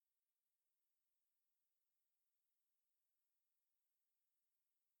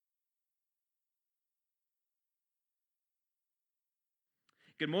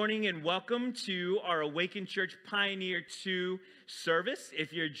Good morning and welcome to our Awaken Church Pioneer 2 service.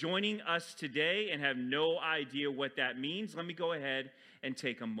 If you're joining us today and have no idea what that means, let me go ahead and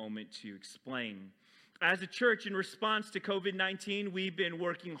take a moment to explain. As a church, in response to COVID-19, we've been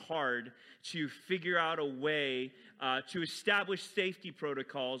working hard to figure out a way to establish safety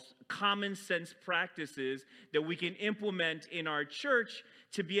protocols, common sense practices that we can implement in our church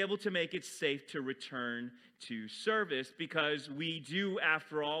to be able to make it safe to return to service, because we do,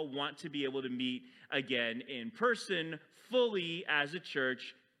 after all, want to be able to meet again in person fully as a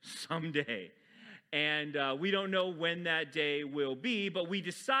church someday. And we don't know when that day will be, but we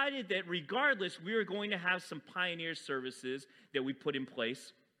decided that regardless, we were going to have some pioneer services that we put in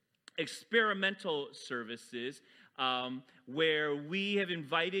place, experimental services, where we have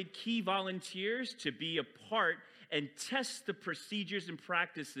invited key volunteers to be a part and test the procedures and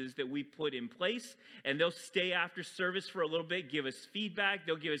practices that we put in place. And they'll stay after service for a little bit, give us feedback.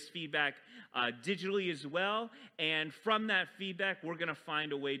 They'll give us feedback digitally as well. And from that feedback, we're going to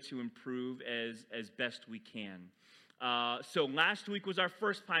find a way to improve as best we can. So last week was our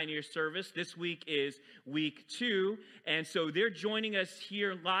first Pioneer service. This week is week 2. And so they're joining us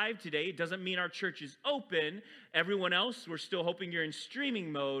here live today. It doesn't mean our church is open. Everyone else, we're still hoping you're in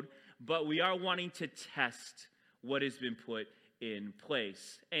streaming mode, but we are wanting to test what has been put in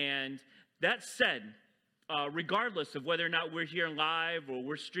place. And that said, regardless of whether or not we're here live or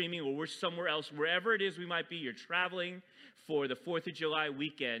we're streaming or we're somewhere else, wherever it is we might be, you're traveling for the 4th of July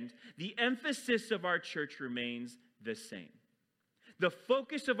weekend, the emphasis of our church remains the same. The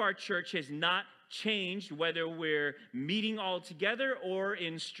focus of our church has not changed, whether we're meeting all together or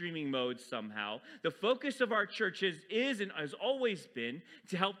in streaming mode somehow. The focus of our church is and has always been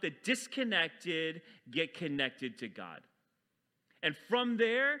to help the disconnected get connected to God. And from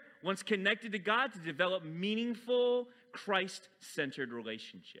there, once connected to God, to develop meaningful, Christ-centered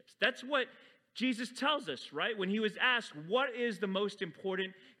relationships. That's what Jesus tells us, right? When he was asked, what is the most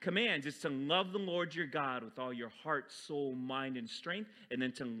important command? It's to love the Lord your God with all your heart, soul, mind, and strength, and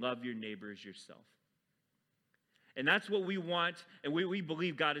then to love your neighbor as yourself. And that's what we want, and we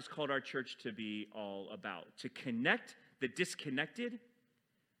believe God has called our church to be all about, to connect the disconnected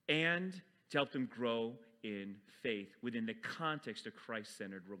and to help them grow in faith within the context of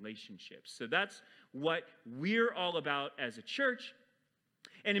Christ-centered relationships. So that's what we're all about as a church.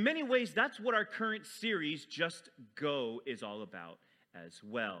 And in many ways, that's what our current series, Just Go, is all about as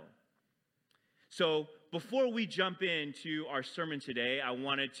well. So before we jump into our sermon today, I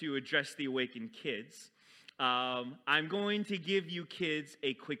wanted to address the Awakened kids. I'm going to give you kids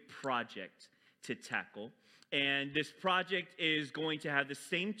a quick project to tackle. And this project is going to have the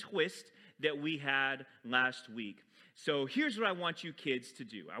same twist that we had last week. So here's what I want you kids to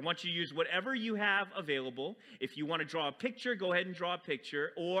do. I want you to use whatever you have available. If you want to draw a picture, go ahead and draw a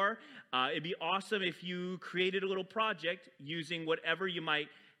picture. Or it'd be awesome if you created a little project using whatever you might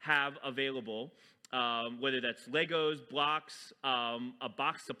have available, whether that's Legos, blocks, a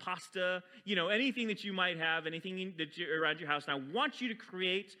box of pasta, anything that you might have, anything that you're around your house. And I want you to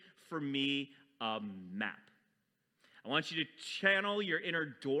create for me a map. I want you to channel your inner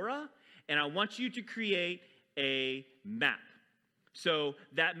Dora, and I want you to create a map. So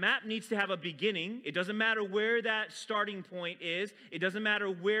that map needs to have a beginning. It doesn't matter where that starting point is. It doesn't matter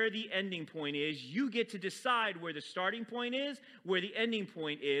where the ending point is. You get to decide where the starting point is, where the ending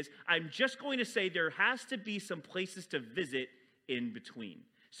point is. I'm just going to say there has to be some places to visit in between.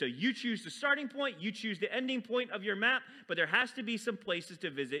 So you choose the starting point, you choose the ending point of your map, but there has to be some places to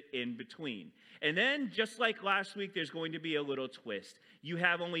visit in between. And then, just like last week, there's going to be a little twist. You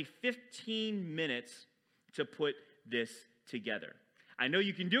have only 15 minutes to put this together. I know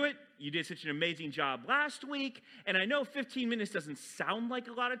you can do it. You did such an amazing job last week. And I know 15 minutes doesn't sound like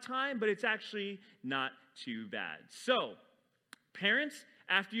a lot of time, but it's actually not too bad. So, parents,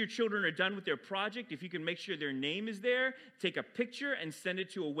 after your children are done with their project, if you can make sure their name is there, take a picture and send it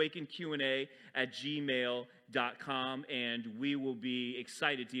to awakenqa@gmail.com, and we will be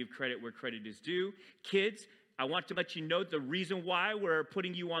excited to give credit where credit is due. Kids, I want to let you know the reason why we're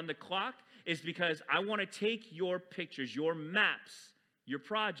putting you on the clock is because I want to take your pictures, your maps, your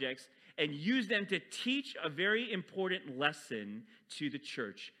projects, and use them to teach a very important lesson to the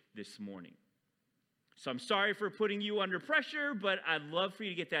church this morning. So I'm sorry for putting you under pressure, but I'd love for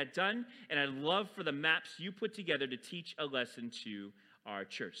you to get that done, and I'd love for the maps you put together to teach a lesson to our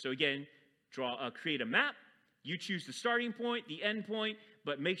church. So again, create a map. You choose the starting point, the end point,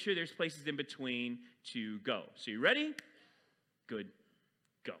 but make sure there's places in between to go. So you ready? Good.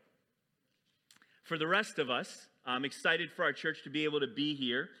 Go. For the rest of us, I'm excited for our church to be able to be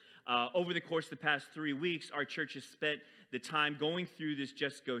here. over the course of the past 3 weeks, our church has spent the time going through this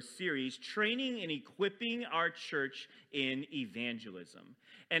Just Go series, training and equipping our church in evangelism.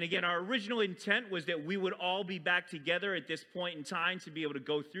 And again, our original intent was that we would all be back together at this point in time to be able to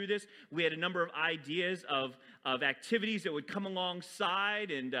go through this. We had a number of ideas of activities that would come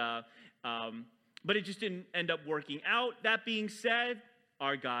alongside, but it just didn't end up working out. That being said,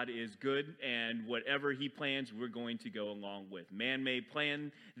 our God is good, and whatever he plans, we're going to go along with. Man may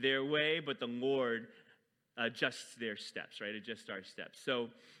plan their way, but the Lord adjusts their steps, right? Adjusts our steps. So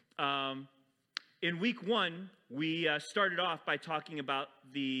in week 1, we started off by talking about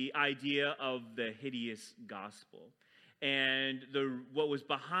the idea of the hideous gospel. And what was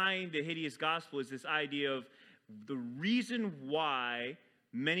behind the hideous gospel is this idea of the reason why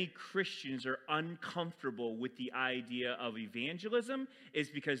many Christians are uncomfortable with the idea of evangelism is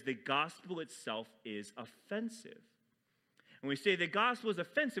because the gospel itself is offensive. When we say the gospel is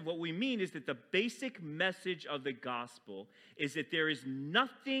offensive, what we mean is that the basic message of the gospel is that there is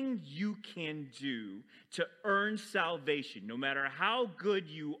nothing you can do to earn salvation. No matter how good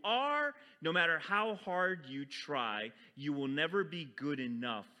you are, no matter how hard you try, you will never be good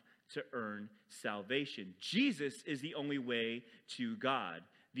enough to earn salvation. Jesus is the only way to God,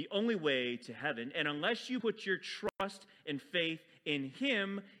 the only way to heaven. And unless you put your trust and faith in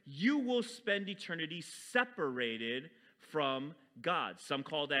him, you will spend eternity separated from God. Some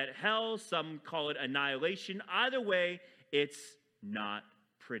call that hell, some call it annihilation. Either way, it's not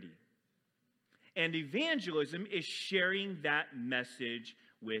pretty. And evangelism is sharing that message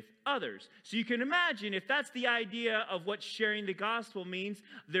with others. So you can imagine if that's the idea of what sharing the gospel means,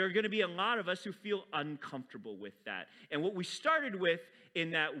 there are going to be a lot of us who feel uncomfortable with that. And what we started with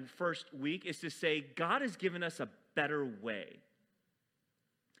in that first week is to say, God has given us a better way.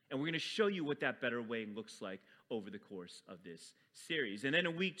 And we're going to show you what that better way looks like over the course of this series. And then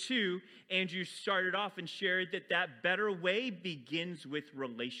in week 2, Andrew started off and shared that that better way begins with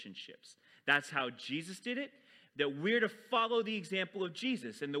relationships. That's how Jesus did it, that we're to follow the example of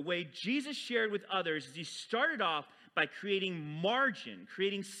Jesus. And the way Jesus shared with others is he started off by creating margin,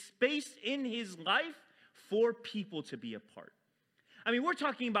 creating space in his life for people to be a part. I mean, we're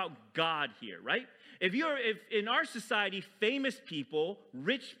talking about God here, right? If in our society, famous people,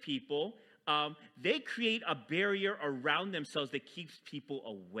 rich people, they create a barrier around themselves that keeps people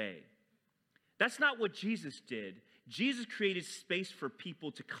away. That's not what Jesus did. Jesus created space for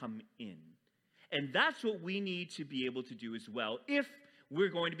people to come in. And that's what we need to be able to do as well if we're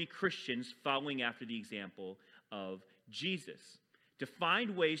going to be Christians following after the example of Jesus. To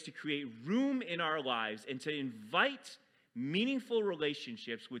find ways to create room in our lives and to invite meaningful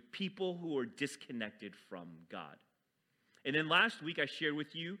relationships with people who are disconnected from God. And then last week I shared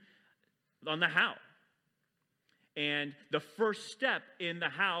with you on the how. And the first step in the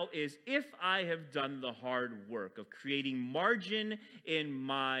how is if I have done the hard work of creating margin in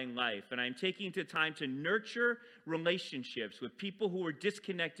my life, and I'm taking the time to nurture relationships with people who are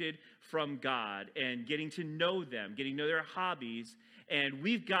disconnected from God and getting to know them, getting to know their hobbies, and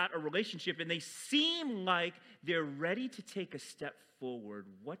we've got a relationship and they seem like they're ready to take a step forward,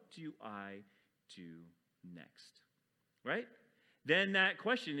 what do I do next? Right? Then that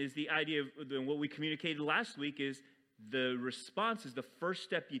question is the idea of what we communicated last week is the response is the first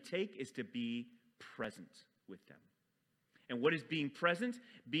step you take is to be present with them. And what is being present?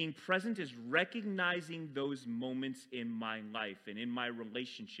 Being present is recognizing those moments in my life and in my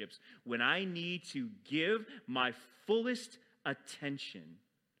relationships when I need to give my fullest attention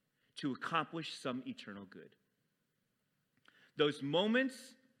to accomplish some eternal good. Those moments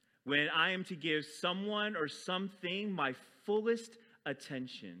when I am to give someone or something my fullest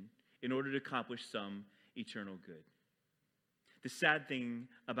attention in order to accomplish some eternal good. The sad thing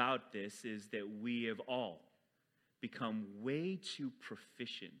about this is that we have all become way too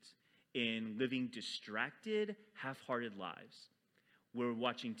proficient in living distracted, half-hearted lives. We're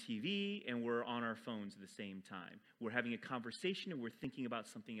watching TV and we're on our phones at the same time. We're having a conversation and we're thinking about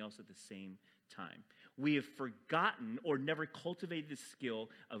something else at the same time. We have forgotten or never cultivated the skill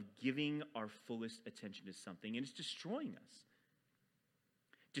of giving our fullest attention to something, and it's destroying us.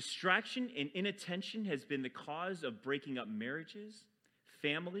 Distraction and inattention has been the cause of breaking up marriages,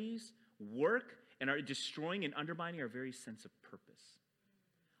 families, work, and are destroying and undermining our very sense of purpose.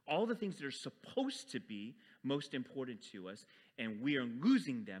 All the things that are supposed to be most important to us, and we are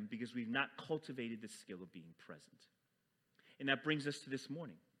losing them because we've not cultivated the skill of being present. And that brings us to this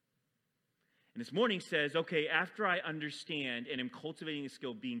morning. And this morning says, okay, after I understand and am cultivating the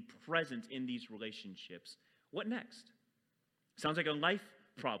skill of being present in these relationships, what next? Sounds like a life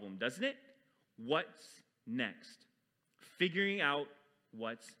problem, doesn't it? What's next? Figuring out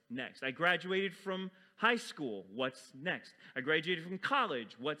What's next? I graduated from high school. What's next? I graduated from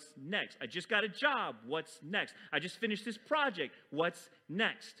college. What's next? I just got a job. What's next? I just finished this project. What's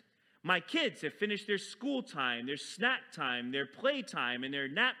next? My kids have finished their school time, their snack time, their play time, and their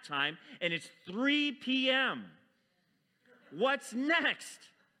nap time, and it's 3 p.m. What's next?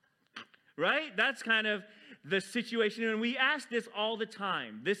 Right? That's kind of the situation. And we ask this all the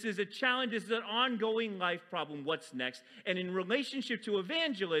time. This is a challenge. This is an ongoing life problem. What's next? And in relationship to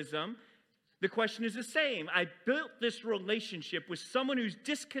evangelism, the question is the same. I built this relationship with someone who's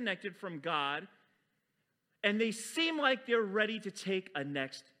disconnected from God, and they seem like they're ready to take a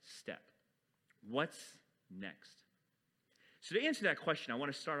next step. What's next? So to answer that question, I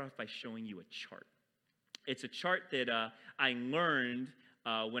want to start off by showing you a chart. It's a chart that I learned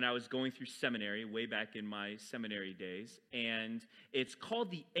when I was going through seminary, way back in my seminary days, and it's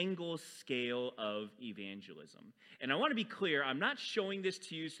called the Engel Scale of Evangelism. And I want to be clear, I'm not showing this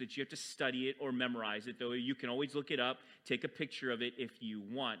to you so that you have to study it or memorize it, though you can always look it up, take a picture of it if you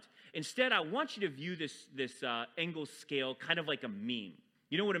want. Instead, I want you to view this Engel scale kind of like a meme.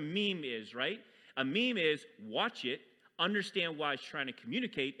 You know what a meme is, right? A meme is watch it, understand why it's trying to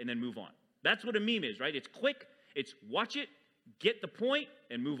communicate, and then move on. That's what a meme is, right? It's quick, it's watch it, get the point,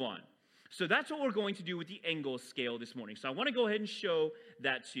 and move on. So that's what we're going to do with the Engel scale this morning. So I want to go ahead and show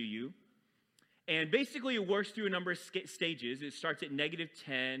that to you. And basically, it works through a number of stages. It starts at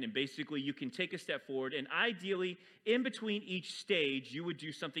 -10, and basically, you can take a step forward. And ideally, in between each stage, you would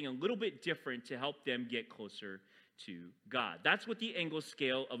do something a little bit different to help them get closer to God. That's what the Engel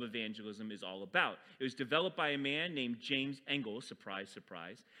Scale of Evangelism is all about. It was developed by a man named James Engel, surprise,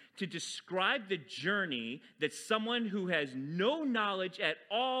 surprise, to describe the journey that someone who has no knowledge at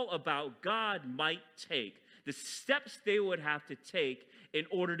all about God might take, the steps they would have to take in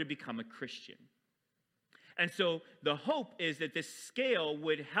order to become a Christian. And so the hope is that this scale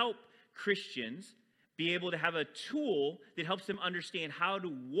would help Christians be able to have a tool that helps them understand how to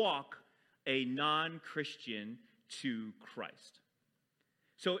walk a non-Christian to Christ.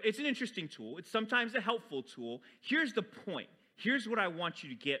 So it's an interesting tool. It's sometimes a helpful tool. Here's the point. Here's what I want you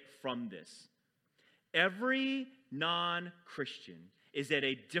to get from this. Every non-Christian is at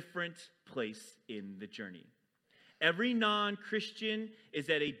a different place in the journey. Every non-Christian is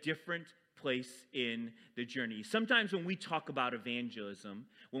at a different place in the journey. Sometimes when we talk about evangelism,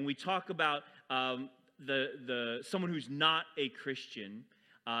 when we talk about someone who's not a Christian,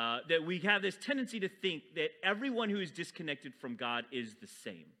 that we have this tendency to think that everyone who is disconnected from God is the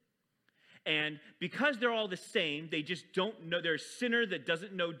same. And because they're all the same, they just don't know, they're a sinner that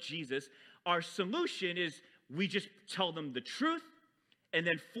doesn't know Jesus. Our solution is we just tell them the truth and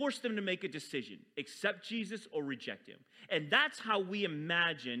then force them to make a decision, accept Jesus or reject him. And that's how we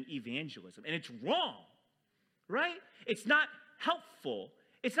imagine evangelism. And it's wrong, right? It's not helpful.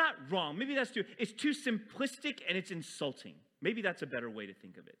 It's not wrong. Maybe that's it's too simplistic and it's insulting. Maybe that's a better way to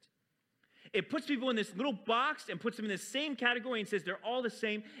think of it. It puts people in this little box and puts them in the same category and says they're all the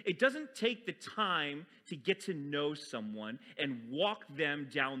same. It doesn't take the time to get to know someone and walk them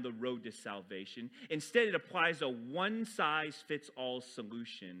down the road to salvation. Instead, it applies a one-size-fits-all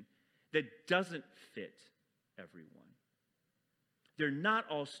solution that doesn't fit everyone. They're not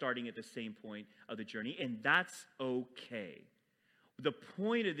all starting at the same point of the journey, and that's okay. The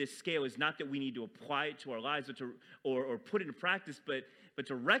point of this scale is not that we need to apply it to our lives or put it into practice, but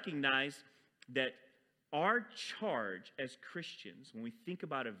to recognize that our charge as Christians, when we think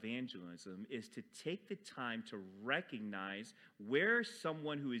about evangelism, is to take the time to recognize where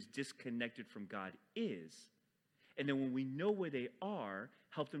someone who is disconnected from God is. And then when we know where they are,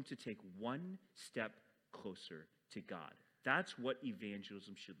 help them to take one step closer to God. That's what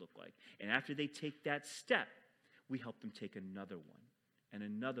evangelism should look like. And after they take that step, we help them take another one, and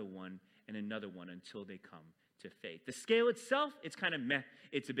another one, and another one until they come to faith. The scale itself, it's kind of meh.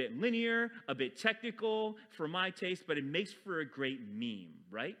 It's a bit linear, a bit technical for my taste, but it makes for a great meme,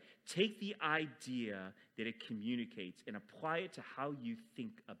 right? Take the idea that it communicates and apply it to how you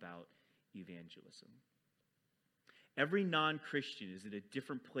think about evangelism. Every non-Christian is at a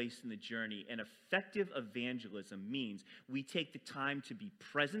different place in the journey, and effective evangelism means we take the time to be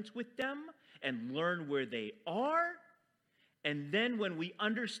present with them and learn where they are. And then when we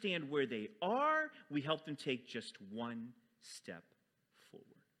understand where they are, we help them take just one step forward.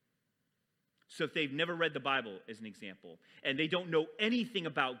 So if they've never read the Bible, as an example, and they don't know anything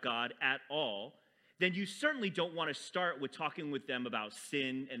about God at all, then you certainly don't want to start with talking with them about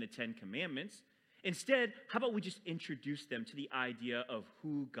sin and the 10 Commandments. Instead, how about we just introduce them to the idea of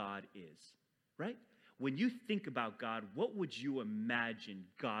who God is, right? When you think about God, what would you imagine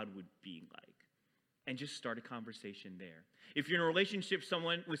God would be like? and just start a conversation there. If you're in a relationship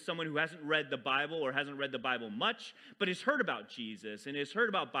with someone who hasn't read the Bible or hasn't read the Bible much, but has heard about Jesus and has heard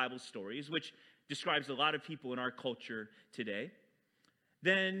about Bible stories, which describes a lot of people in our culture today,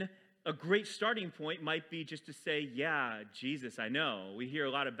 then a great starting point might be just to say, yeah, Jesus, I know. We hear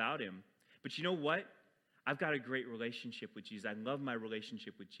a lot about him. But you know what? I've got a great relationship with Jesus. I love my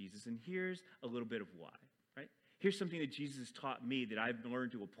relationship with Jesus. And here's a little bit of why, right? Here's something that Jesus taught me that I've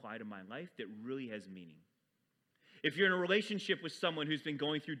learned to apply to my life that really has meaning. If you're in a relationship with someone who's been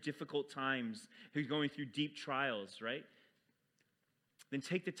going through difficult times, who's going through deep trials, right? Then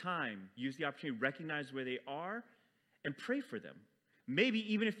take the time, use the opportunity, recognize where they are, and pray for them.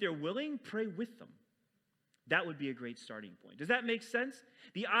 Maybe even if they're willing, pray with them. That would be a great starting point. Does that make sense?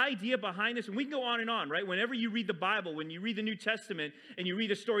 The idea behind this, and we can go on and on, right? Whenever you read the Bible, when you read the New Testament, and you read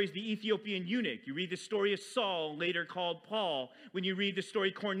the stories of the Ethiopian eunuch, you read the story of Saul, later called Paul, when you read the story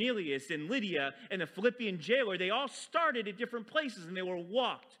of Cornelius and Lydia and the Philippian jailer, they all started at different places, and they were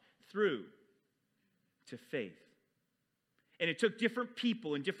walked through to faith. And it took different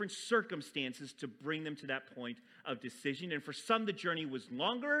people and different circumstances to bring them to that point of decision. And for some, the journey was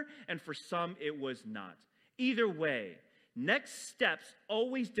longer, and for some, it was not. Either way, next steps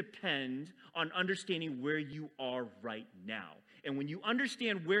always depend on understanding where you are right now. And when you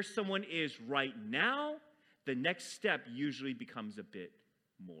understand where someone is right now, the next step usually becomes a bit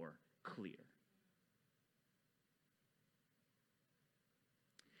more clear.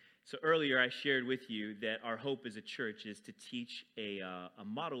 So earlier I shared with you that our hope as a church is to teach a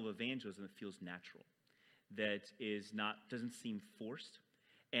model of evangelism that feels natural, that doesn't seem forced,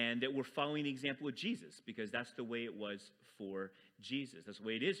 and that we're following the example of Jesus, because that's the way it was for Jesus. That's the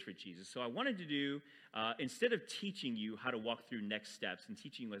way it is for Jesus. So I wanted to do, instead of teaching you how to walk through next steps and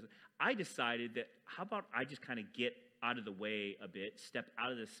teaching you, I decided that how about I just kind of get out of the way a bit, step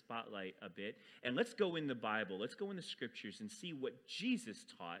out of the spotlight a bit, and let's go in the Bible, let's go in the scriptures and see what Jesus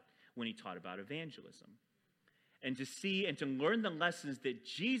taught when he taught about evangelism. And to see and to learn the lessons that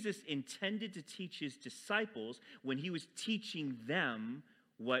Jesus intended to teach his disciples when he was teaching them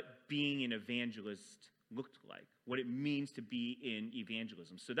what being an evangelist looked like, what it means to be in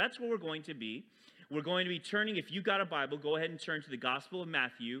evangelism. So that's where we're going to be. We're going to be turning, if you got a Bible, go ahead and turn to the Gospel of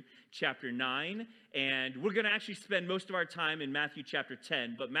Matthew, chapter 9. And we're going to actually spend most of our time in Matthew chapter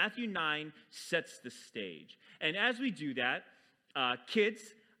 10, but Matthew 9 sets the stage. And as we do that, kids,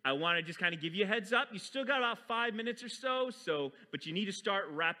 I want to just kind of give you a heads up. You still got about 5 minutes or so, but you need to start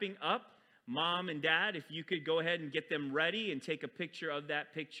wrapping up. Mom and Dad, if you could go ahead and get them ready and take a picture of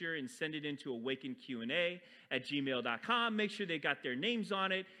that picture and send it into awakenqa@gmail.com. Make sure they got their names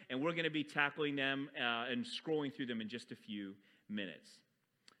on it, and we're going to be tackling them and scrolling through them in just a few minutes.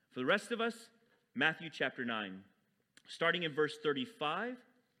 For the rest of us, Matthew chapter 9, starting in verse 35,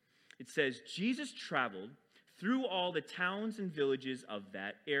 it says, Jesus traveled through all the towns and villages of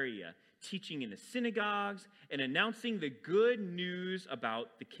that area, teaching in the synagogues and announcing the good news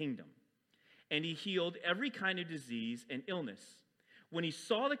about the kingdom. And he healed every kind of disease and illness. When he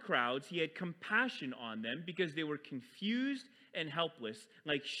saw the crowds, he had compassion on them because they were confused and helpless,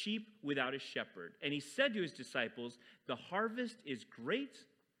 like sheep without a shepherd. And he said to his disciples, the harvest is great,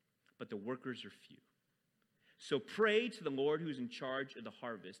 but the workers are few. So pray to the Lord who's in charge of the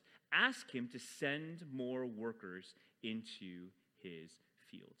harvest. Ask him to send more workers into his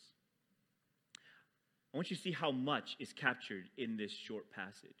fields. I want you to see how much is captured in this short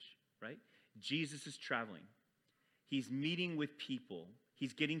passage, right? Jesus is traveling. He's meeting with people.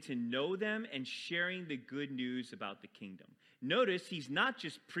 He's getting to know them and sharing the good news about the kingdom. Notice he's not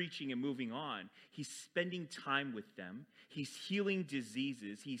just preaching and moving on. He's spending time with them. He's healing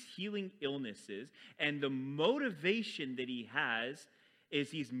diseases. He's healing illnesses. And the motivation that he has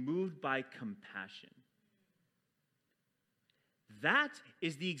is he's moved by compassion. That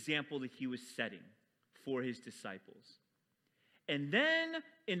is the example that he was setting for his disciples. And then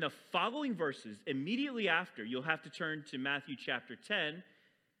in the following verses, immediately after, you'll have to turn to Matthew chapter 10.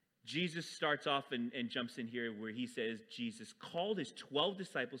 Jesus starts off and jumps in here where he says, Jesus called his 12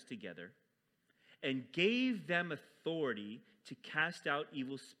 disciples together and gave them authority to cast out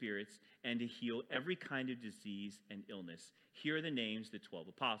evil spirits and to heal every kind of disease and illness. Here are the names of the 12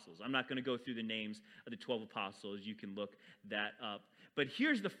 apostles. I'm not going to go through the names of the 12 apostles. You can look that up. But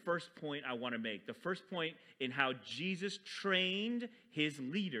here's the first point I want to make. The first point in how Jesus trained his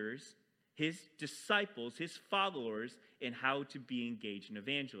leaders, his disciples, his followers, in how to be engaged in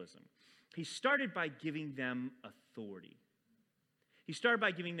evangelism. He started by giving them authority.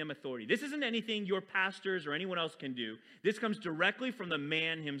 This isn't anything your pastors or anyone else can do. This comes directly from the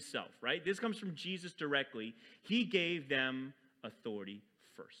man himself, right? This comes from Jesus directly. He gave them authority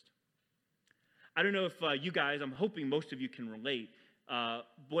first. I don't know if you guys, I'm hoping most of you can relate,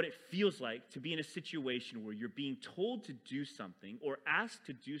 what it feels like to be in a situation where you're being told to do something or asked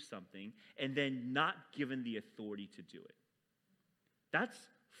to do something and then not given the authority to do it. That's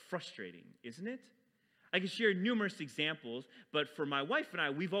frustrating, isn't it? I can share numerous examples, but for my wife and I,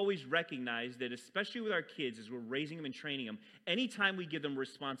 we've always recognized that, especially with our kids, as we're raising them and training them, anytime we give them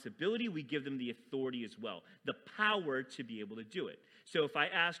responsibility, we give them the authority as well, the power to be able to do it. So if I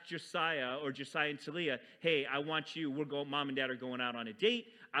ask Josiah and Talia, hey, Mom and Dad are going out on a date,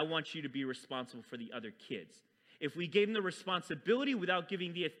 I want you to be responsible for the other kids. If we gave them the responsibility without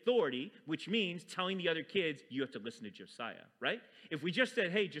giving the authority, which means telling the other kids, you have to listen to Josiah, right? If we just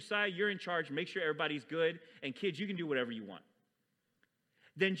said, hey, Josiah, you're in charge, make sure everybody's good, and kids, you can do whatever you want,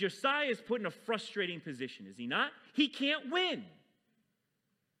 then Josiah is put in a frustrating position, is he not? He can't win.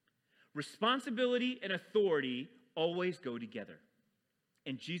 Responsibility and authority always go together.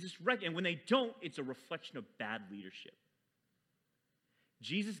 And and when they don't, it's a reflection of bad leadership.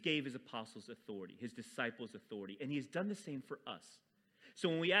 Jesus gave his apostles authority, his disciples authority, and he has done the same for us. So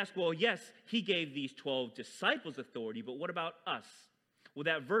when we ask, well, yes, he gave these 12 disciples authority, but what about us? Well,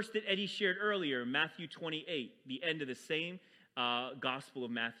 that verse that Eddie shared earlier, Matthew 28, the end of the same Gospel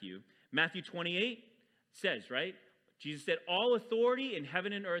of Matthew. Matthew 28 says, right? Jesus said, all authority in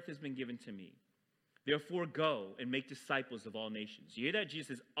heaven and earth has been given to me. Therefore, go and make disciples of all nations. You hear that? Jesus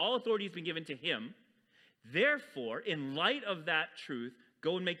says, all authority has been given to him. Therefore, in light of that truth,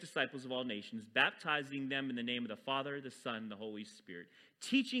 go and make disciples of all nations, baptizing them in the name of the Father, the Son, and the Holy Spirit,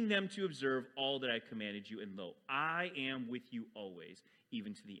 teaching them to observe all that I commanded you. And lo, I am with you always,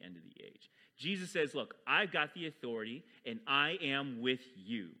 even to the end of the age. Jesus says, look, I've got the authority, and I am with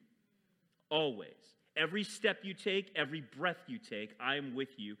you always. Every step you take, every breath you take, I am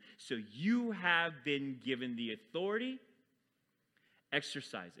with you. So you have been given the authority.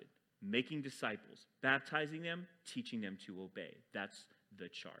 Exercise it, making disciples, baptizing them, teaching them to obey. That's the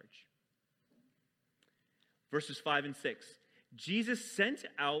charge. Verses 5 and 6. Jesus sent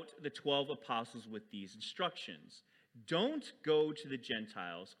out the 12 apostles with these instructions. Don't go to the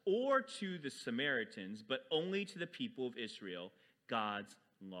Gentiles or to the Samaritans, but only to the people of Israel, God's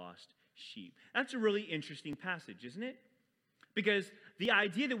lost sheep. That's a really interesting passage, isn't it? Because the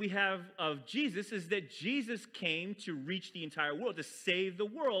idea that we have of Jesus is that Jesus came to reach the entire world, to save the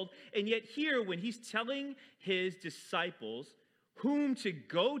world. And yet here, when he's telling his disciples whom to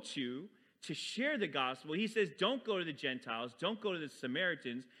go to share the gospel, he says, don't go to the Gentiles, don't go to the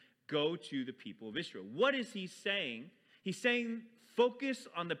Samaritans, go to the people of Israel. What is he saying? He's saying, focus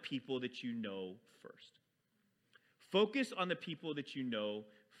on the people that you know first. Focus on the people that you know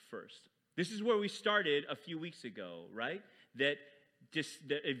first. This is where we started a few weeks ago, right? That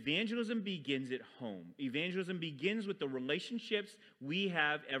evangelism begins at home. Evangelism begins with the relationships we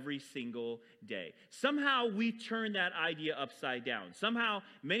have every single day. Somehow we turn that idea upside down. Somehow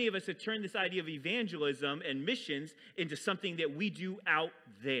many of us have turned this idea of evangelism and missions into something that we do out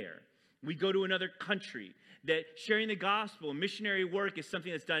there. We go to another country. That sharing the gospel and missionary work is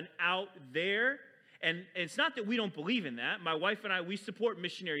something that's done out there. And it's not that we don't believe in that. My wife and I, we support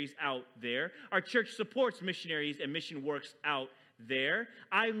missionaries out there. Our church supports missionaries and mission works out there.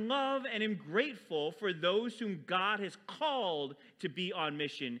 I love and am grateful for those whom God has called to be on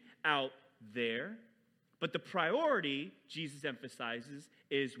mission out there. But the priority, Jesus emphasizes,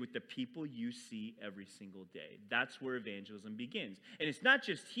 is with the people you see every single day. That's where evangelism begins. And it's not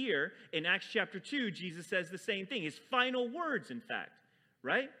just here. In Acts chapter 2, Jesus says the same thing. His final words, in fact,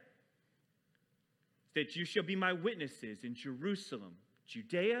 right? That you shall be my witnesses in Jerusalem,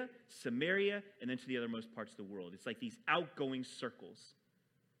 Judea, Samaria, and then to the othermost parts of the world. It's like these outgoing circles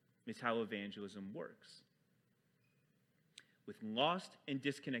is how evangelism works. With lost and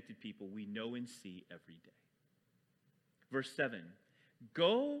disconnected people we know and see every day. Verse 7,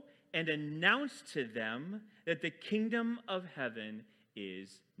 go and announce to them that the kingdom of heaven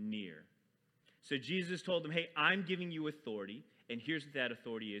is near. So Jesus told them, hey, I'm giving you authority, and here's what that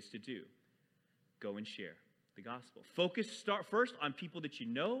authority is to do. Go and share the gospel. Start first on people that you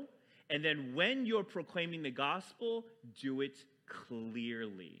know, and then when you're proclaiming the gospel, do it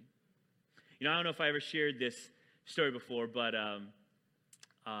clearly. You know, I don't know if I ever shared this story before, but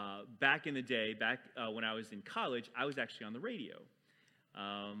back in the day, when I was in college, I was actually on the radio.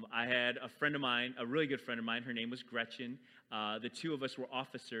 I had a friend of mine, a really good friend of mine. Her name was Gretchen. The two of us were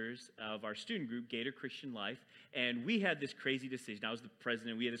officers of our student group, Gator Christian Life, and we had this crazy decision. I was the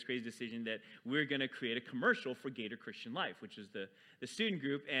president. We had this crazy decision that we were going to create a commercial for Gator Christian Life, which is the student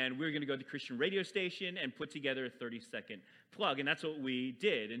group, and we were going to go to the Christian radio station and put together a 30-second plug, and that's what we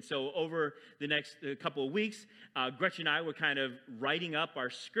did. And so over the next couple of weeks, Gretchen and I were kind of writing up our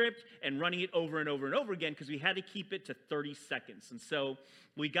script and running it over and over and over again because we had to keep it to 30 seconds. And so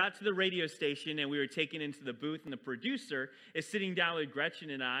we got to the radio station and we were taken into the booth, and the producer is sitting down with Gretchen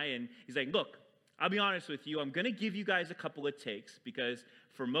and I, and he's like, look, I'll be honest with you, I'm going to give you guys a couple of takes because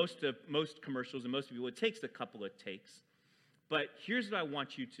for most commercials and most people, it takes a couple of takes. But here's what I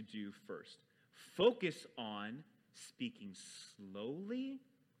want you to do first. Focus on speaking slowly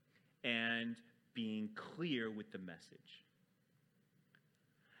and being clear with the message.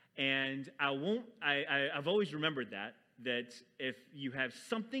 And I've always remembered that if you have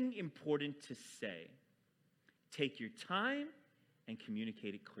something important to say, take your time and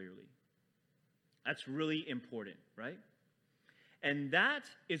communicate it clearly. That's really important, right? And that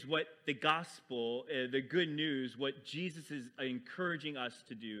is what the gospel, the good news, what Jesus is encouraging us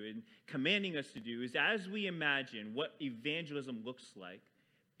to do and commanding us to do is, as we imagine what evangelism looks like,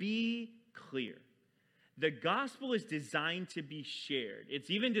 be clear. The gospel is designed to be shared. It's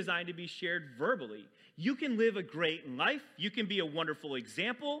even designed to be shared verbally. You can live a great life. You can be a wonderful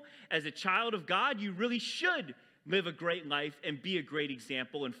example. As a child of God, you really should live a great life and be a great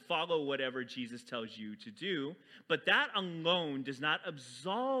example and follow whatever Jesus tells you to do. But that alone does not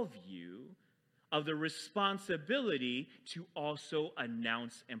absolve you of the responsibility to also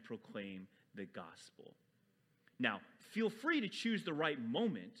announce and proclaim the gospel. Now, feel free to choose the right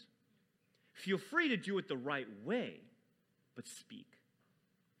moment. Feel free to do it the right way, but speak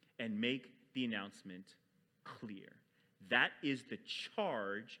and make the announcement clear. That is the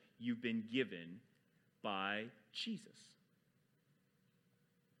charge you've been given by Jesus.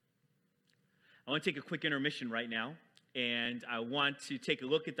 I want to take a quick intermission right now, and I want to take a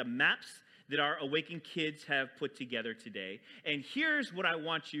look at the maps that our Awaken kids have put together today. And here's what I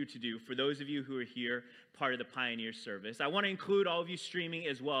want you to do for those of you who are here, part of the Pioneer service. I want to include all of you streaming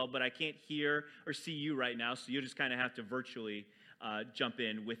as well, but I can't hear or see you right now, so you'll just kind of have to virtually jump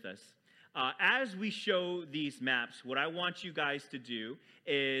in with us. As we show these maps, what I want you guys to do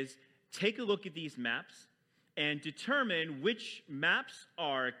is take a look at these maps and determine which maps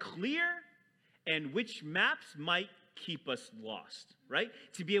are clear and which maps might keep us lost, right?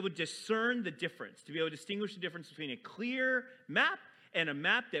 To be able to discern the difference, to be able to distinguish the difference between a clear map and a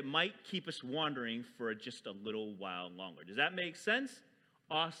map that might keep us wandering for just a little while longer. Does that make sense?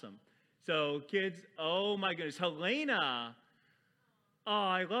 Awesome. So kids, oh my goodness, Helena. Oh,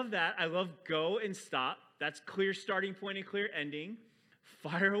 I love that. I love go and stop. That's clear starting point and clear ending.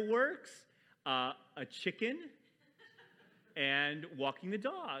 Fireworks, a chicken, and walking the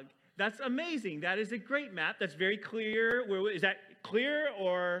dog. That's amazing. That is a great map. That's very clear. Is that clear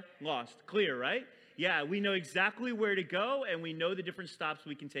or lost? Clear, right? Yeah, we know exactly where to go, and we know the different stops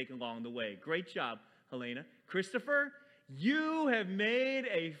we can take along the way. Great job, Helena. Christopher, you have made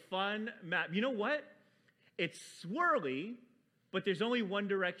a fun map. You know what? It's swirly, but there's only one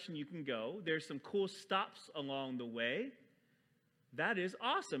direction you can go. There's some cool stops along the way. That is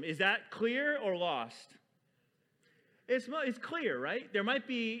awesome. Is that clear or lost? It's clear, right? There might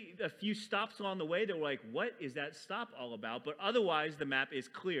be a few stops along the way that we're like, what is that stop all about? But otherwise, the map is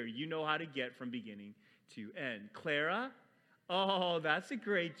clear. You know how to get from beginning to end. Clara, oh, that's a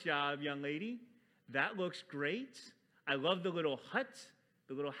great job, young lady. That looks great. I love the little hut,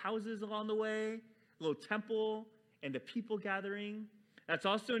 the little houses along the way, the little temple, and the people gathering. That's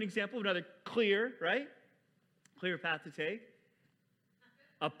also an example of another clear, right? Clear path to take.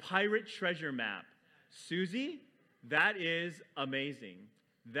 A pirate treasure map. Susie, that is amazing.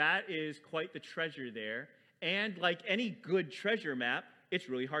 That is quite the treasure there. And like any good treasure map, it's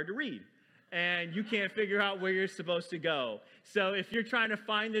really hard to read. And you can't figure out where you're supposed to go. So if you're trying to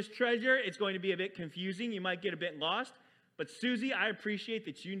find this treasure, it's going to be a bit confusing. You might get a bit lost. But Susie, I appreciate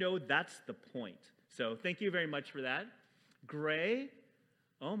that you know that's the point. So thank you very much for that. Gray,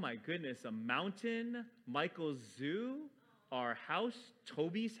 oh my goodness, a mountain, Michael's zoo, our house,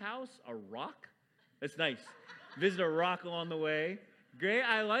 Toby's house, a rock. That's nice. Visit a rock along the way. Great,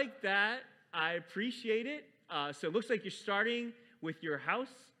 I like that. I appreciate it. So it looks like you're starting with your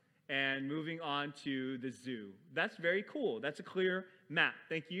house and moving on to the zoo. That's very cool. That's a clear map.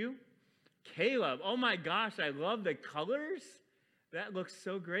 Thank you. Caleb, oh my gosh, I love the colors. That looks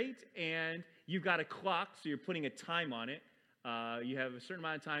so great. And you've got a clock, so you're putting a time on it. You have a certain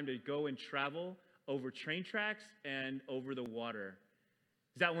amount of time to go and travel over train tracks and over the water.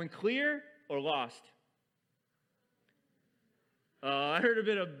 Is that one clear or lost? I heard a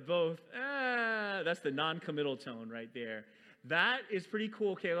bit of both. That's the non-committal tone right there. That is pretty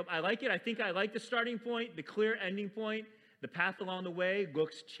cool, Caleb. I like it. I think I like the starting point, the clear ending point. The path along the way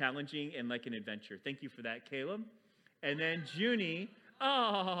looks challenging and like an adventure. Thank you for that, Caleb. And then Junie,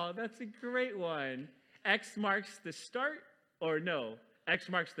 oh, that's a great one. X marks the start, or no, X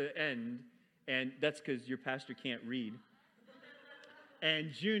marks the end, and that's because your pastor can't read.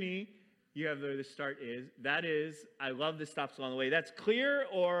 And Junie, you have where the start is. That is, I love the stops along the way. That's clear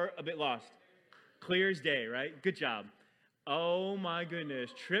or a bit lost? Clear as day, right? Good job. Oh my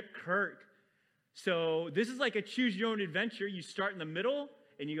goodness, Trip Kirk. So this is like a choose your own adventure. You start in the middle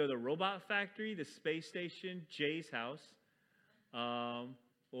and you go to the robot factory, the space station, Jay's house,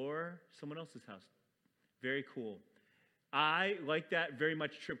 or someone else's house. Very cool. I like that very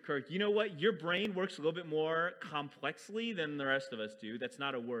much, Trip Kirk. You know what? Your brain works a little bit more complexly than the rest of us do. That's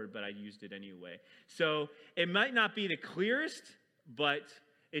not a word, but I used it anyway. So it might not be the clearest, but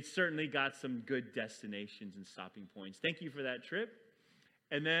it's certainly got some good destinations and stopping points. Thank you for that, Trip.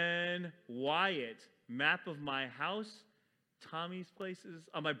 And then Wyatt, map of my house, Tommy's places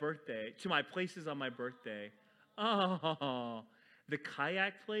on my birthday, to my places on my birthday. Oh, the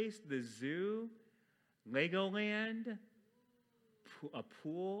kayak place, the zoo, Legoland, a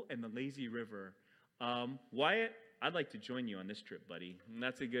pool, and the lazy river. Wyatt, I'd like to join you on this trip, buddy. And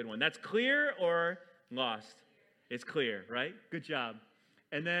that's a good one. That's clear or lost? It's clear, right? Good job.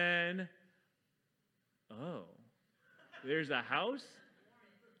 And then, oh, there's a house.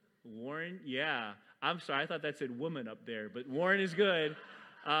 Warren, yeah. I'm sorry, I thought that said woman up there, but Warren is good.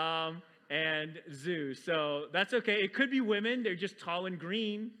 And zoo. So that's okay. It could be women. They're just tall and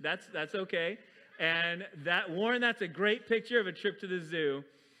green. That's okay. And that, Warren, that's a great picture of a trip to the zoo.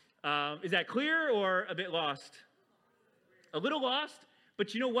 Is that clear or a bit lost? A little lost,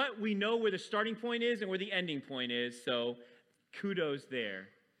 but you know what? We know where the starting point is and where the ending point is, so kudos there.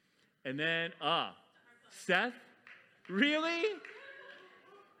 And then, Seth, really?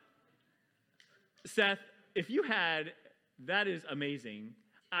 Seth, if you had, that is amazing.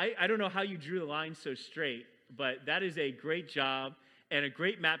 I don't know how you drew the line so straight, but that is a great job and a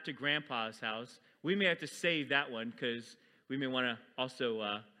great map to Grandpa's house. We may have to save that one because we may want to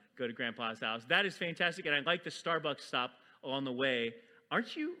also go to Grandpa's house. That is fantastic, and I like the Starbucks stop along the way.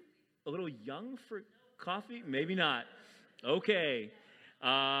 Aren't you a little young for coffee? Maybe not. Okay.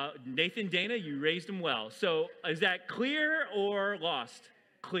 Nathan, Dana, you raised them well. So is that clear or lost?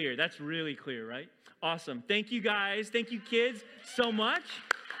 Clear. That's really clear, right? Awesome. Thank you, guys. Thank you, kids, so much.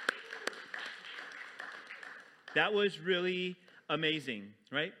 That was really amazing,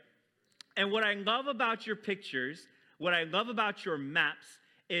 right? And what I love about your pictures, what I love about your maps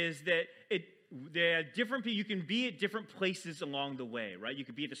is that they're different. You can be at different places along the way, right? You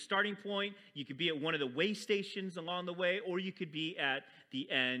could be at the starting point, you could be at one of the way stations along the way, or you could be at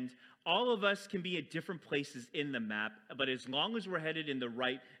the end. All of us can be at different places in the map, but as long as we're headed in the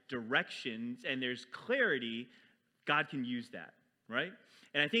right directions and there's clarity, God can use that, right?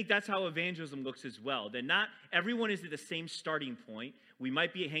 And I think that's how evangelism looks as well. That not everyone is at the same starting point. We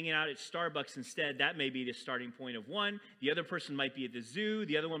might be hanging out at Starbucks instead. That may be the starting point of one. The other person might be at the zoo.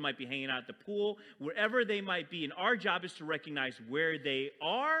 The other one might be hanging out at the pool. Wherever they might be. And our job is to recognize where they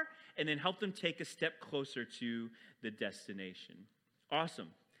are and then help them take a step closer to the destination. Awesome.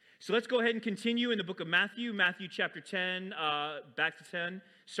 So let's go ahead and continue in the book of Matthew. Matthew chapter 10, back to 10,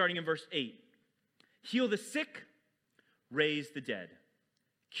 starting in verse 8. Heal the sick, raise the dead.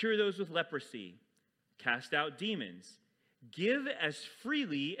 Cure those with leprosy, cast out demons, give as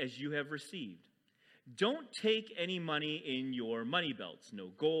freely as you have received. Don't take any money in your money belts, no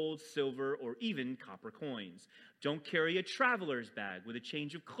gold, silver, or even copper coins. Don't carry a traveler's bag with a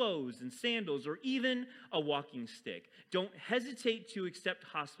change of clothes and sandals or even a walking stick. Don't hesitate to accept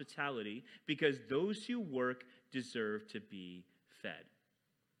hospitality because those who work deserve to be fed.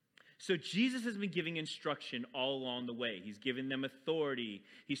 So Jesus has been giving instruction all along the way. He's given them authority.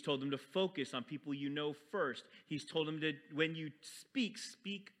 He's told them to focus on people you know first. He's told them to, when you speak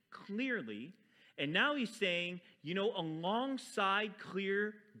clearly. And now he's saying, you know, alongside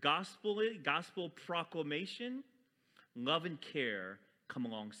clear gospel proclamation, love and care come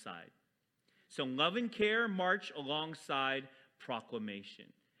alongside. So love and care march alongside proclamation.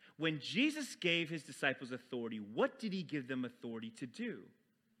 When Jesus gave his disciples authority, what did he give them authority to do?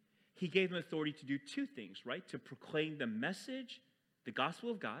 He gave them authority to do two things, right? To proclaim the message, the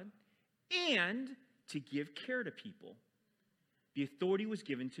gospel of God, and to give care to people. The authority was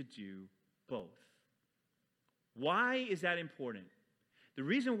given to do both. Why is that important? The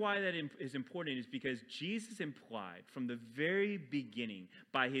reason why that is important is because Jesus implied from the very beginning,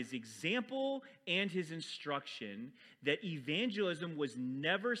 by his example and his instruction, that evangelism was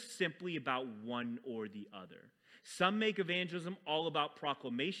never simply about one or the other. Some make evangelism all about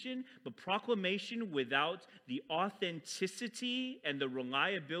proclamation, but proclamation without the authenticity and the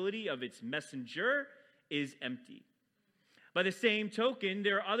reliability of its messenger is empty. By the same token,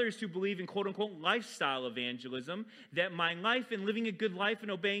 there are others who believe in quote-unquote lifestyle evangelism, that my life and living a good life and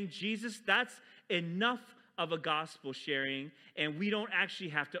obeying Jesus, that's enough of a gospel sharing, and we don't actually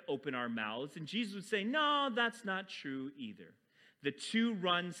have to open our mouths. And Jesus would say, no, that's not true either. The two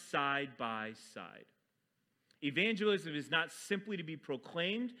run side by side. Evangelism is not simply to be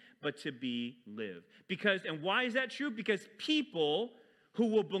proclaimed, but to be lived. And why is that true? Because people who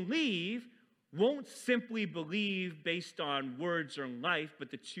will believe won't simply believe based on words or life,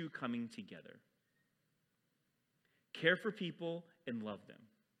 but the two coming together. Care for people and love them.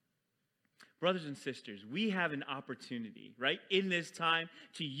 Brothers and sisters, we have an opportunity, right, in this time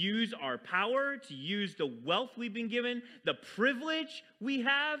to use our power, to use the wealth we've been given, the privilege we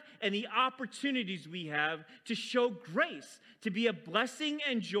have, and the opportunities we have to show grace, to be a blessing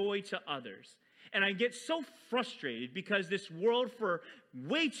and joy to others. And I get so frustrated because this world for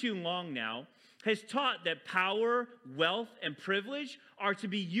way too long now has taught that power, wealth, and privilege are to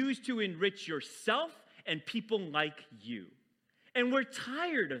be used to enrich yourself and people like you. And we're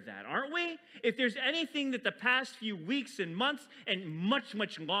tired of that, aren't we? If there's anything that the past few weeks and months, and much,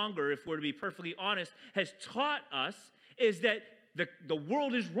 much longer, if we're to be perfectly honest, has taught us, is that the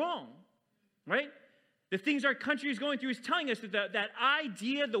world is wrong, right? The things our country is going through is telling us that that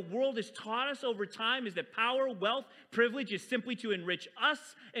idea the world has taught us over time is that power, wealth, privilege is simply to enrich us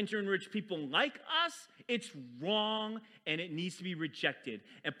and to enrich people like us. It's wrong, and it needs to be rejected.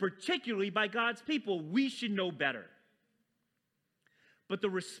 And particularly by God's people, we should know better. But the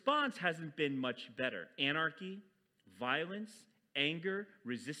response hasn't been much better. Anarchy, violence, anger,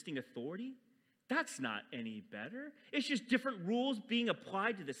 resisting authority. That's not any better. It's just different rules being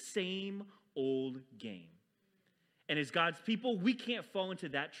applied to the same old game. And as God's people, we can't fall into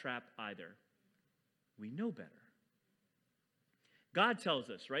that trap either. We know better. God tells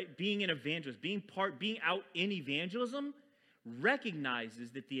us, right, being an evangelist, being out in evangelism,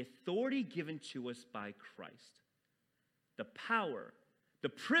 recognizes that the authority given to us by Christ, the power, the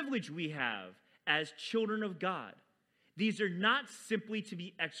privilege we have as children of God, these are not simply to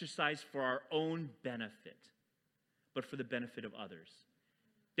be exercised for our own benefit, but for the benefit of others.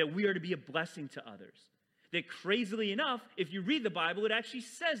 That we are to be a blessing to others. That crazily enough, if you read the Bible, it actually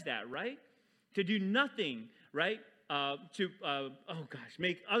says that, right? To do nothing, right?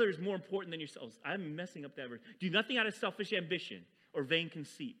 Make others more important than yourselves. I'm messing up that verse. Do nothing out of selfish ambition or vain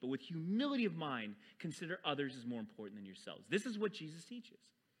conceit, but with humility of mind, consider others as more important than yourselves. This is what Jesus teaches.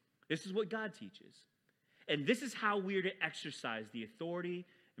 This is what God teaches. And this is how we are to exercise the authority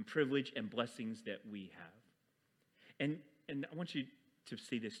and privilege and blessings that we have. And I want you to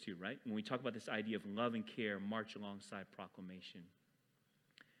see this too, right? When we talk about this idea of love and care, march alongside proclamation.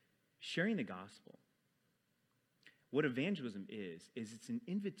 Sharing the gospel. What evangelism is it's an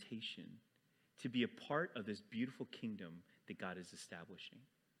invitation to be a part of this beautiful kingdom that God is establishing.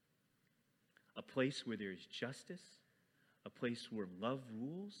 A place where there is justice, a place where love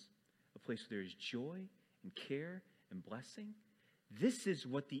rules, a place where there is joy and care and blessing. This is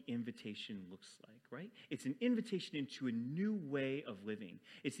what the invitation looks like, right? It's an invitation into a new way of living.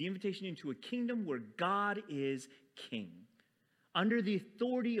 It's the invitation into a kingdom where God is king. Under the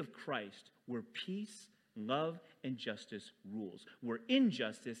authority of Christ, where peace, love, and justice rules. Where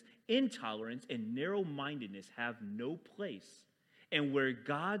injustice, intolerance, and narrow-mindedness have no place. And where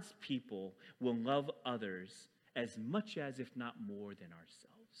God's people will love others as much as, if not more than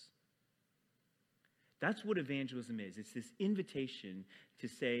ourselves. That's what evangelism is. It's this invitation to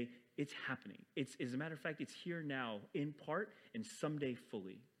say, it's happening. As a matter of fact, it's here now in part and someday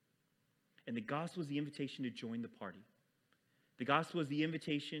fully. And the gospel is the invitation to join the party. The gospel is the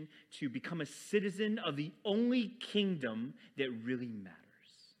invitation to become a citizen of the only kingdom that really matters.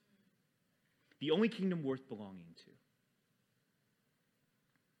 The only kingdom worth belonging to.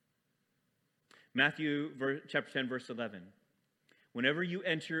 Matthew chapter 10, verse 11. Whenever you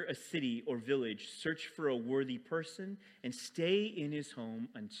enter a city or village, search for a worthy person and stay in his home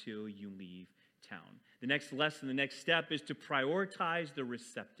until you leave town. The next lesson, the next step is to prioritize the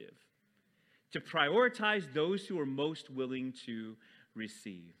receptive. To prioritize those who are most willing to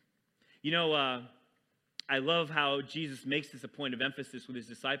receive. You know, I love how Jesus makes this a point of emphasis with his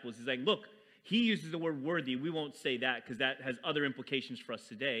disciples. He's like, look, he uses the word worthy. We won't say that because that has other implications for us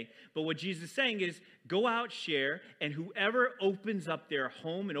today. But what Jesus is saying is, go out, share, and whoever opens up their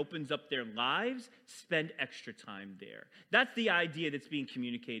home and opens up their lives, spend extra time there. That's the idea that's being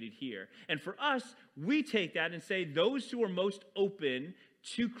communicated here. And for us, we take that and say, those who are most open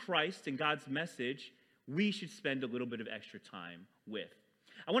to Christ and God's message, we should spend a little bit of extra time with.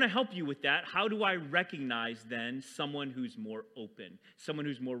 I want to help you with that. How do I recognize then someone who's more open, someone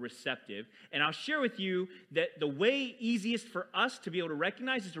who's more receptive? And I'll share with you that the way easiest for us to be able to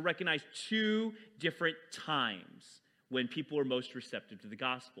recognize is to recognize two different times when people are most receptive to the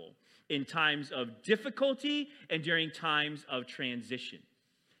gospel. In times of difficulty and during times of transition.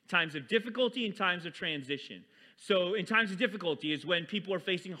 Times of difficulty and times of transition. So in times of difficulty is when people are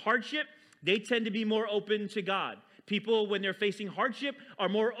facing hardship, they tend to be more open to God. People, when they're facing hardship, are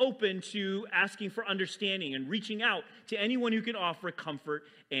more open to asking for understanding and reaching out to anyone who can offer comfort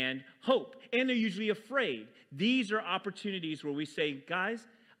and hope. And they're usually afraid. These are opportunities where we say, guys,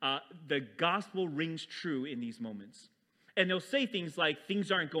 the gospel rings true in these moments. And they'll say things like,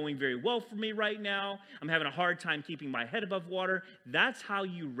 things aren't going very well for me right now. I'm having a hard time keeping my head above water. That's how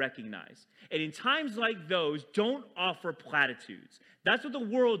you recognize. And in times like those, don't offer platitudes. That's what the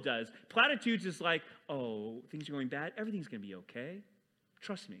world does. Platitudes is like, oh, things are going bad. Everything's going to be okay.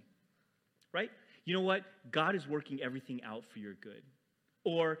 Trust me. Right? You know what? God is working everything out for your good.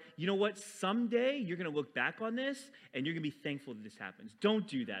 Or, you know what? Someday you're going to look back on this and you're going to be thankful that this happens. Don't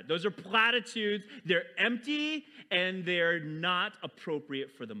do that. Those are platitudes. They're empty and they're not appropriate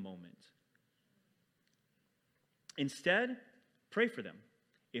for the moment. Instead, pray for them.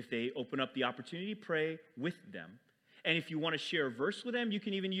 If they open up the opportunity, pray with them. And if you want to share a verse with them, you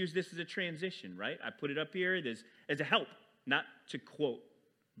can even use this as a transition, right? I put it up here as a help, not to quote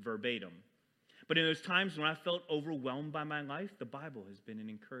verbatim. But in those times when I felt overwhelmed by my life, the Bible has been an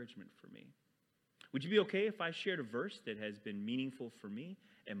encouragement for me. Would you be okay if I shared a verse that has been meaningful for me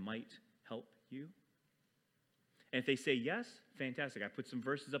and might help you? And if they say yes, fantastic. I put some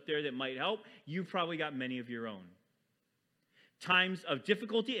verses up there that might help. You've probably got many of your own. Times of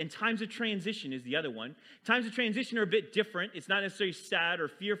difficulty and times of transition is the other one. Times of transition are a bit different. It's not necessarily sad or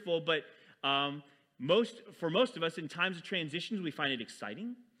fearful, but for most of us, in times of transitions, we find it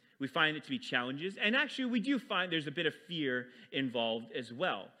exciting. We find it to be challenges. And actually, we do find there's a bit of fear involved as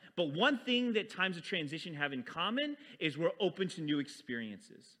well. But one thing that times of transition have in common is we're open to new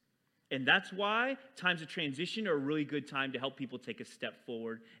experiences. And that's why times of transition are a really good time to help people take a step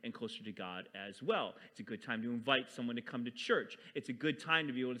forward and closer to God as well. It's a good time to invite someone to come to church. It's a good time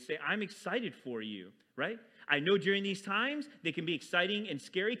to be able to say, I'm excited for you, right? I know during these times, they can be exciting and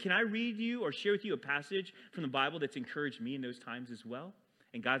scary. Can I read you or share with you a passage from the Bible that's encouraged me in those times as well?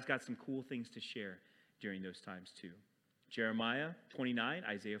 And God's got some cool things to share during those times too. Jeremiah 29,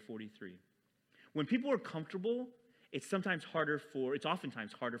 Isaiah 43. When people are comfortable, it's oftentimes harder for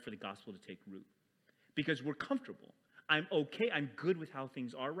the gospel to take root. Because we're comfortable. I'm okay, I'm good with how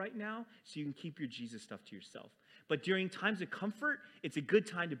things are right now, so you can keep your Jesus stuff to yourself. But during times of comfort, it's a good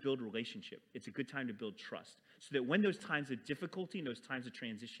time to build a relationship. It's a good time to build trust. So that when those times of difficulty and those times of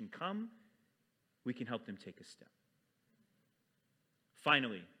transition come, we can help them take a step.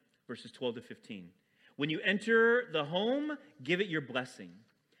 Finally, verses 12 to 15. When you enter the home, give it your blessing.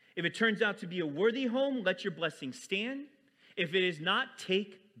 If it turns out to be a worthy home, let your blessing stand. If it is not,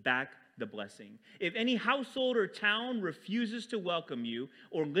 take back the blessing. If any household or town refuses to welcome you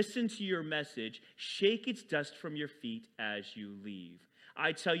or listen to your message, shake its dust from your feet as you leave.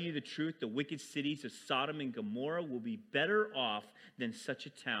 I tell you the truth, the wicked cities of Sodom and Gomorrah will be better off than such a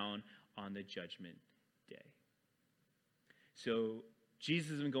town on the judgment day. So,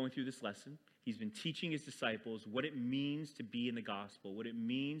 Jesus has been going through this lesson. He's been teaching his disciples what it means to be in the gospel, what it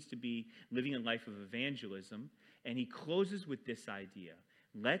means to be living a life of evangelism. And he closes with this idea.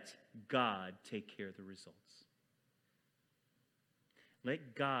 Let God take care of the results.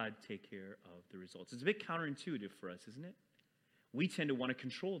 Let God take care of the results. It's a bit counterintuitive for us, isn't it? We tend to want to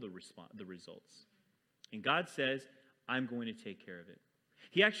control the results. And God says, I'm going to take care of it.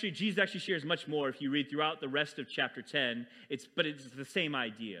 Jesus actually shares much more if you read throughout the rest of chapter 10. But it's the same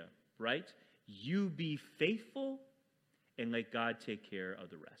idea, right? You be faithful and let God take care of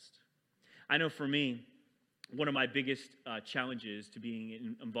the rest. I know for me, one of my biggest challenges to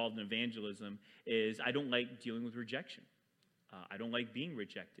being involved in evangelism is I don't like dealing with rejection. I don't like being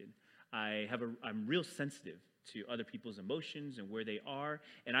rejected. I'm real sensitive to other people's emotions and where they are,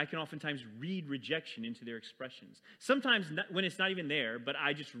 and I can oftentimes read rejection into their expressions. Sometimes when it's not even there, but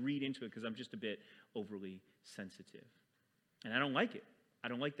I just read into it because I'm just a bit overly sensitive. And I don't like it. I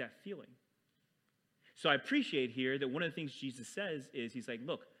don't like that feeling. So I appreciate here that one of the things Jesus says is, he's like,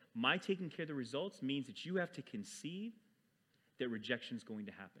 look, my taking care of the results means that you have to concede that rejection is going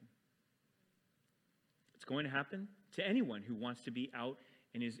to happen. It's going to happen to anyone who wants to be out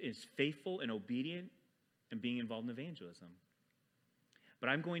and is faithful and obedient and being involved in evangelism. But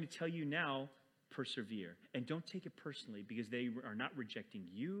I'm going to tell you now, persevere. And don't take it personally, because they are not rejecting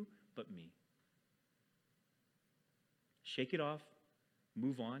you, but me. Shake it off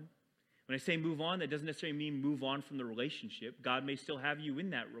move on. When I say move on, that doesn't necessarily mean move on from the relationship. God may still have you in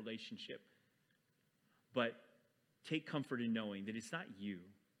that relationship. But take comfort in knowing that it's not you,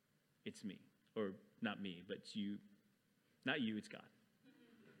 it's me. Or not me, but it's you. Not you, it's God.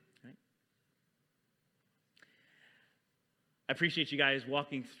 Right? I appreciate you guys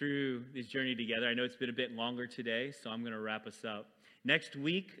walking through this journey together. I know it's been a bit longer today, so I'm going to wrap us up. Next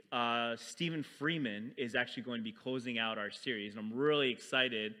week, Stephen Freeman is actually going to be closing out our series, and I'm really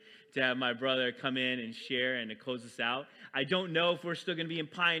excited to have my brother come in and share and to close us out. I don't know if we're still going to be in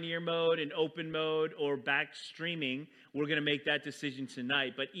pioneer mode, in open mode, or back streaming. We're going to make that decision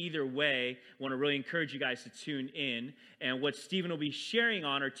tonight, but either way, I want to really encourage you guys to tune in, and what Stephen will be sharing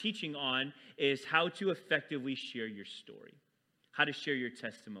on or teaching on is how to effectively share your story, how to share your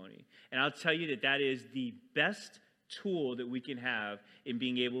testimony. And I'll tell you that is the best tool that we can have in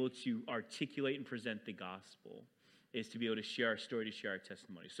being able to articulate and present the gospel, is to be able to share our story, to share our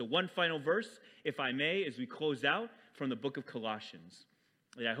testimony. So one final verse, if I may, as we close out from the book of Colossians,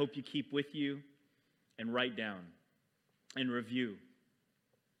 that I hope you keep with you and write down and review.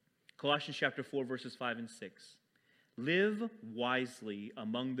 Colossians chapter 4, verses 5 and 6. Live wisely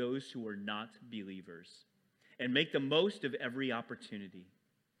among those who are not believers, and make the most of every opportunity.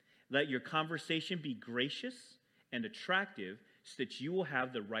 Let your conversation be gracious and attractive so that you will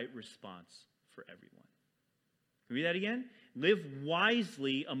have the right response for everyone. Can we read that again? Live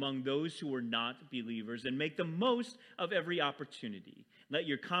wisely among those who are not believers and make the most of every opportunity. Let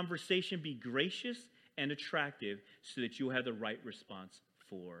your conversation be gracious and attractive so that you will have the right response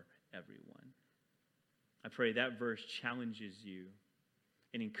for everyone. I pray that verse challenges you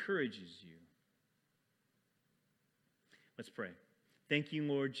and encourages you. Let's pray. Thank you,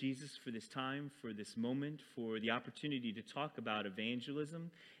 Lord Jesus, for this time, for this moment, for the opportunity to talk about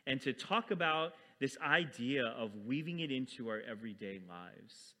evangelism and to talk about this idea of weaving it into our everyday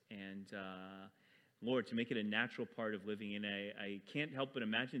lives. And Lord, to make it a natural part of living. And I can't help but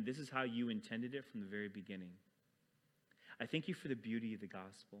imagine this is how you intended it from the very beginning. I thank you for the beauty of the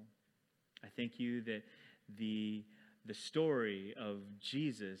gospel. I thank you that the story of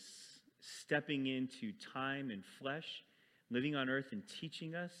Jesus stepping into time and flesh, living on earth and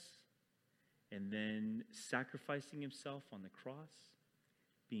teaching us, and then sacrificing himself on the cross,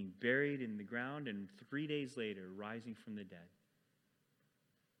 being buried in the ground, and 3 days later rising from the dead.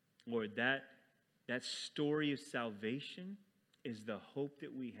 Lord, that story of salvation is the hope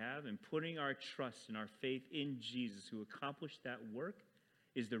that we have, and putting our trust and our faith in Jesus, who accomplished that work,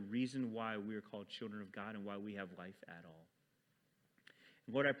 is the reason why we are called children of God and why we have life at all.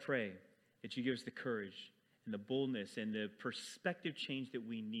 And Lord, I pray that you give us the courage and the boldness and the perspective change that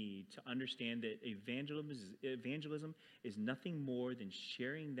we need to understand that evangelism is nothing more than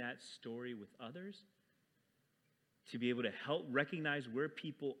sharing that story with others, to be able to help recognize where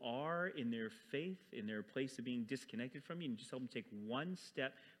people are in their faith, in their place of being disconnected from you, and just help them take one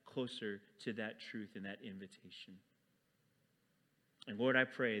step closer to that truth and that invitation. And Lord, I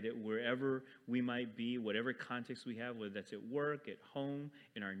pray that wherever we might be, whatever context we have, whether that's at work, at home,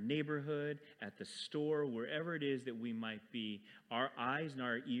 in our neighborhood, at the store, wherever it is that we might be, our eyes and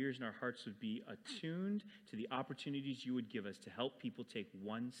our ears and our hearts would be attuned to the opportunities you would give us to help people take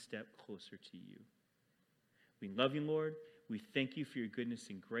one step closer to you. We love you, Lord. We thank you for your goodness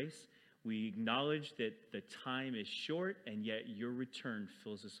and grace. We acknowledge that the time is short, and yet your return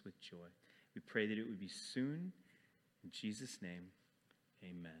fills us with joy. We pray that it would be soon. In Jesus' name,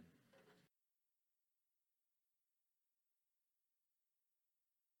 amen.